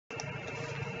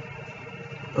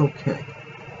Okay.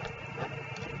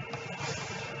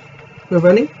 We're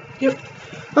running? Yep.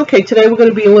 Okay, today we're going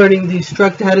to be learning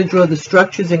how to draw the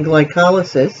structures in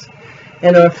glycolysis.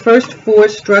 And our first 4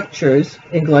 structures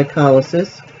in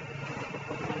glycolysis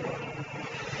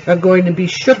are going to be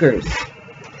sugars.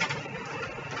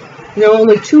 There are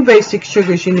only 2 basic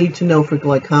sugars you need to know for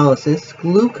glycolysis: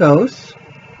 glucose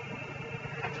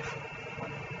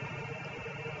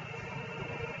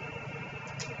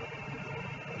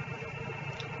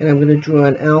and I'm going to draw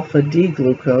an alpha D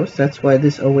glucose. That's why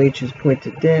this OH is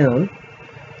pointed down.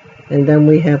 And then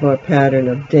we have our pattern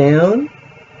of down,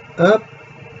 up,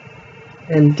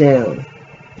 and down.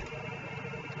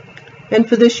 And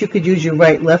for this you could use your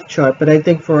right-left chart, but I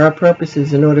think for our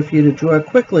purposes, in order for you to draw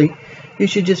quickly, you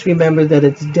should just remember that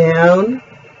it's down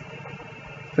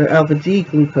for alpha D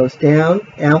glucose, down,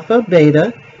 alpha,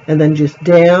 beta, and then just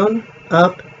down,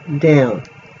 up, down.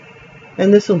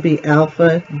 And this will be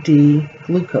alpha D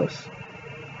glucose.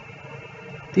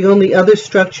 The only other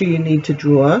structure you need to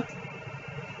draw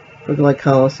for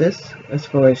glycolysis, as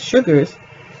far as sugars,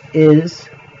 is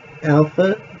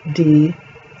alpha D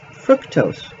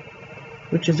fructose,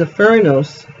 which is a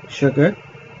furanose sugar.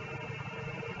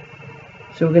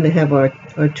 So we're going to have our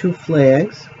 2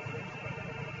 flags.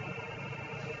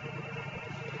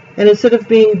 And instead of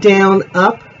being down,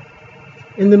 up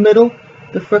in the middle,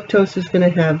 the fructose is going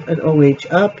to have an OH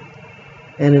up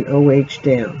and an OH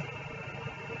down.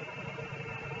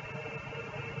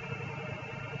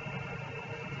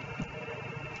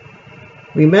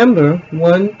 Remember,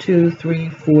 1, 2, 3,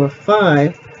 4,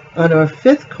 5. On our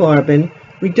 5th carbon,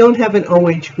 we don't have an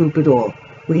OH group at all.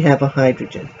 We have a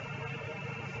hydrogen.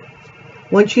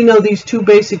 Once you know these 2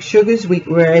 basic sugars,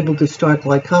 we're able to start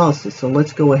glycolysis. So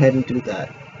let's go ahead and do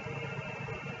that.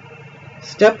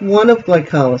 Step 1 of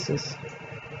glycolysis.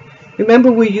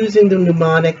 Remember, we're using the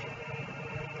mnemonic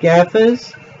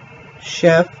GAFAs,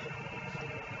 Chef,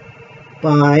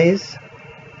 buys,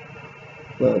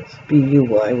 well, it's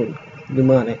B-U-Y with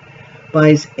mnemonic,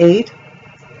 buys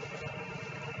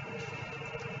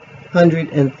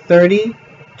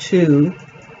 832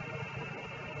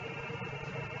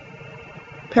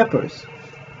 peppers.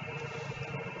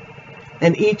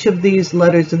 And each of these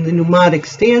letters in the mnemonic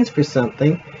stands for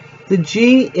something. The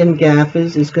G in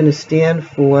GAFAs is going to stand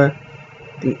for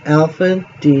the alpha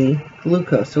D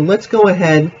glucose. So let's go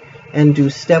ahead and do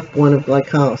step 1 of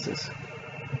glycolysis.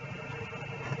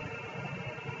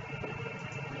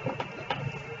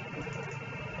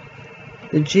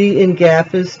 The G in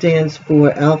GAFAs stands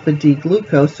for alpha D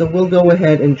glucose, so we'll go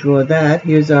ahead and draw that.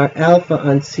 Here's our alpha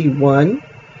on C1,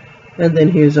 and then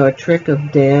here's our trick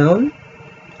of down,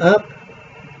 up,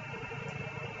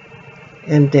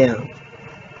 and down.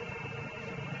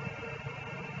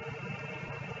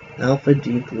 Alpha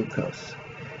D glucose.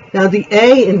 Now the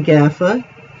A in GAFA,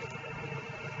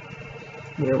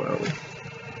 where are we?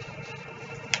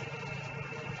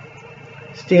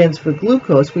 Stands for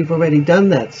glucose. We've already done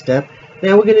that step.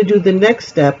 Now we're going to do the next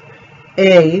step,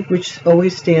 A, which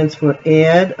always stands for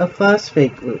add a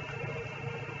phosphate group.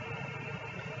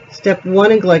 Step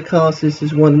 1 in glycolysis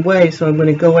is one way, so I'm going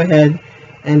to go ahead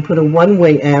and put a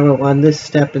one-way arrow on this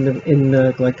step in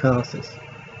glycolysis.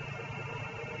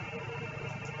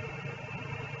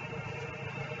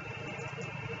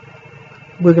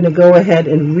 We're going to go ahead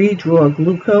and redraw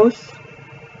glucose,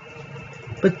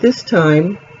 but this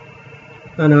time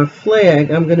on our flag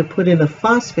I'm going to put in a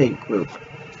phosphate group.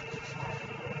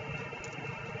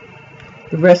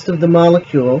 The rest of the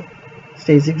molecule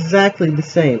stays exactly the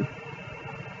same.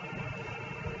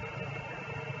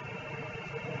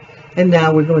 And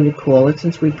now we're going to call it,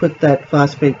 since we put that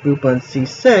phosphate group on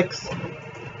C6,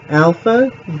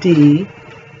 alpha D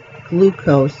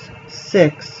glucose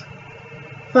 6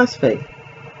 phosphate.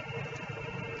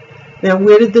 Now,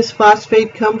 where did this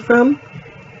phosphate come from?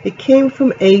 It came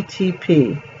from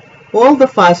ATP. All the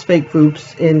phosphate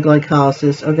groups in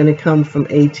glycolysis are going to come from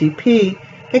ATP,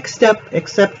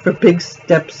 except for big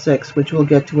step 6, which we'll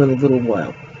get to in a little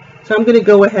while. So I'm going to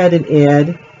go ahead and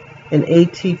add an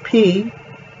ATP,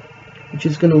 which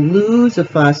is going to lose a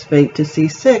phosphate to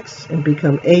C6 and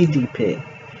become ADP.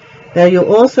 Now,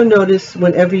 you'll also notice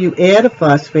whenever you add a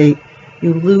phosphate,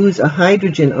 you lose a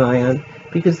hydrogen ion,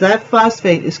 because that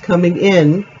phosphate is coming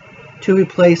in to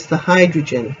replace the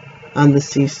hydrogen on the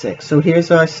C6. So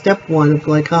here's our step 1 of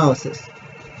glycolysis.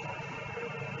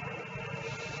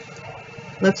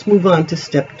 Let's move on to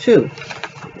step 2.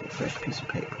 Fresh piece of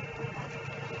paper.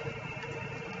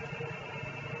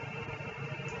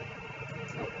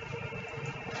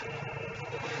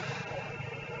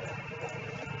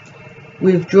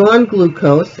 We've drawn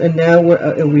glucose, and now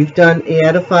we've done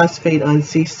add a phosphate on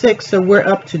C6, so we're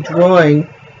up to drawing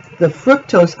the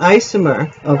fructose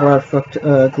isomer of our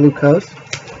glucose.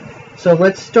 So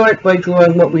let's start by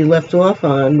drawing what we left off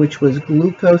on, which was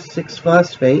glucose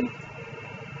 6-phosphate.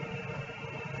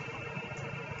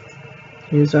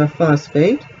 Here's our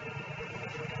phosphate.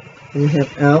 We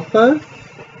have alpha,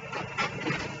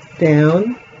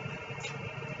 down,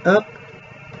 up,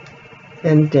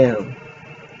 and down.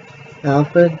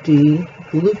 Alpha D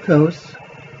glucose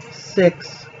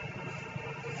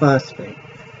 6-phosphate.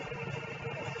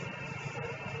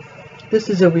 This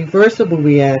is a reversible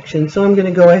reaction, so I'm going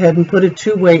to go ahead and put a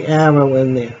two-way arrow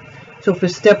in there. So for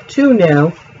step 2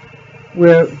 now,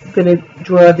 we're going to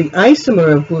draw the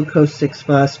isomer of glucose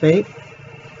 6-phosphate,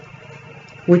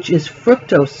 which is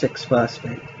fructose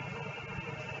 6-phosphate.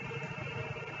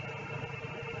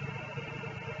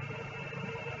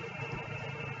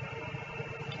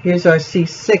 Here's our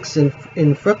C6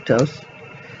 in fructose.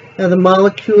 Now the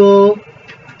molecule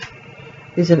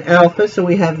is an alpha, so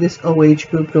we have this OH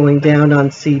group going down on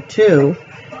C2.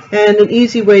 And an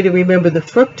easy way to remember the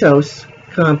fructose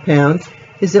compound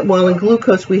is that while in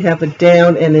glucose we have a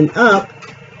down and an up,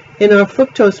 in our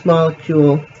fructose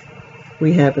molecule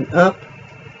we have an up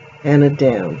and a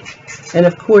down. And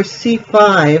of course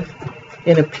C5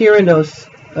 in a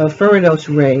furanose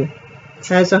ring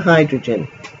has a hydrogen,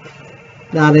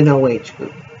 not an OH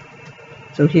group.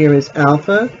 So here is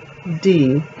alpha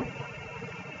D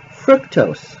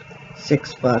fructose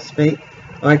 6-phosphate,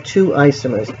 our two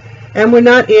isomers. And we're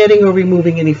not adding or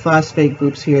removing any phosphate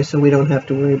groups here, so we don't have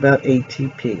to worry about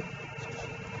ATP.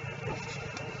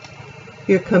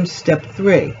 Here comes step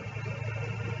 3.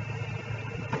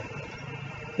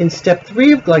 In step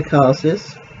 3 of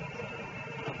glycolysis,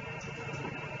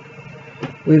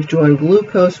 we've drawn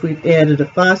glucose, we've added a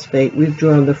phosphate, we've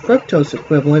drawn the fructose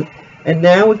equivalent, and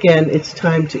now again it's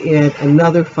time to add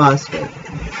another phosphate.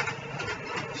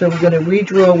 So we're going to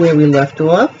redraw where we left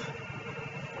off.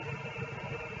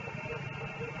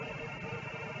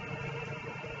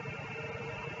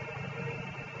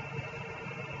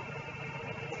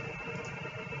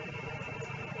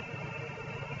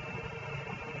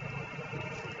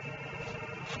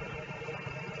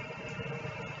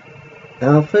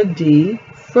 Alpha D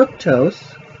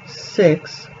fructose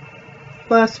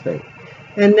 6-phosphate.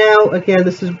 And now, again,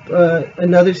 this is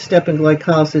another step in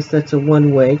glycolysis that's a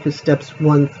one-way, because steps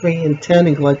 1, 3, and 10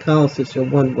 in glycolysis are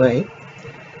one-way.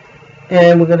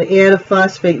 And we're going to add a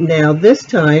phosphate now, this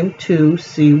time to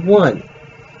C1.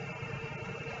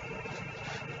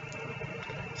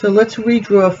 So let's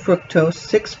redraw fructose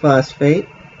 6-phosphate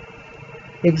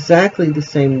exactly the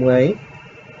same way.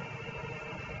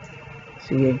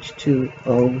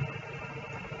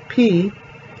 CH2OP.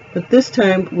 But this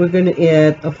time we're going to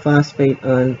add a phosphate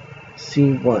on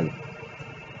C1.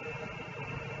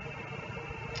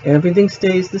 Everything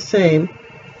stays the same,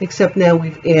 except now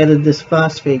we've added this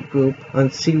phosphate group on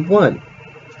C1.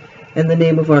 And the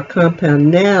name of our compound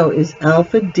now is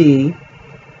alpha D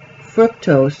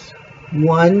fructose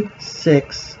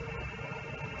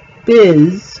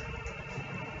 1,6-bis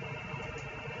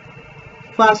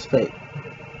phosphate.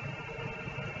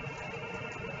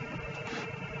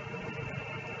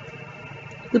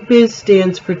 The bis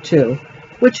stands for 2,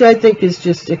 which I think is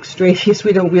just extraneous.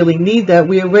 We don't really need that.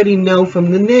 We already know from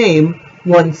the name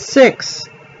 1,6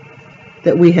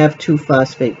 that we have 2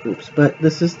 phosphate groups, but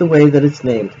this is the way that it's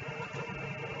named.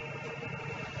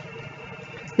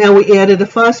 Now we added a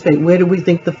phosphate. Where do we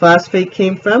think the phosphate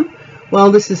came from?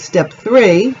 Well, this is step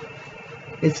 3.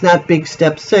 It's not big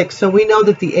step 6, so we know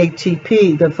that the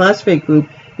ATP, the phosphate group,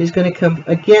 is going to come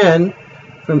again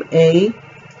from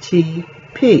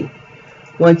ATP.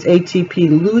 Once ATP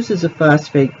loses a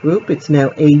phosphate group, it's now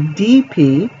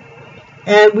ADP,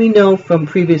 and we know from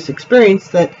previous experience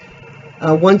that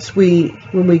when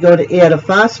we go to add a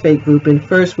phosphate group in,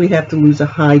 first we have to lose a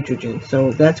hydrogen.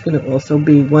 So that's going to also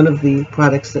be one of the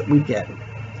products that we get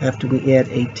after we add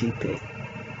ATP.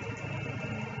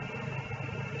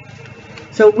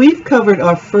 So we've covered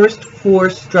our first 4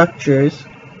 structures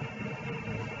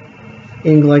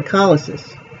in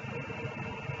glycolysis.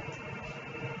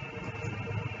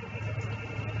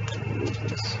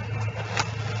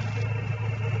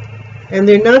 And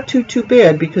they're not too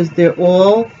bad because they're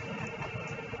all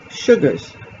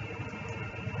sugars.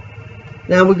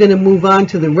 Now we're going to move on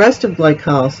to the rest of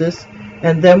glycolysis,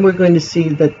 and then we're going to see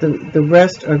that the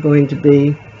rest are going to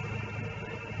be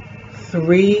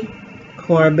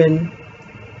 3-carbon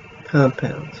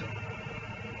compounds.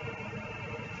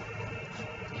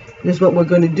 Because what we're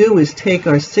going to do is take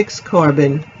our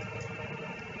 6-carbon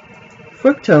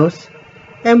fructose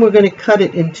and we're going to cut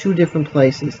it in 2 different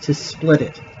places to split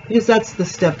it, because that's the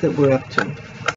step that we're up to.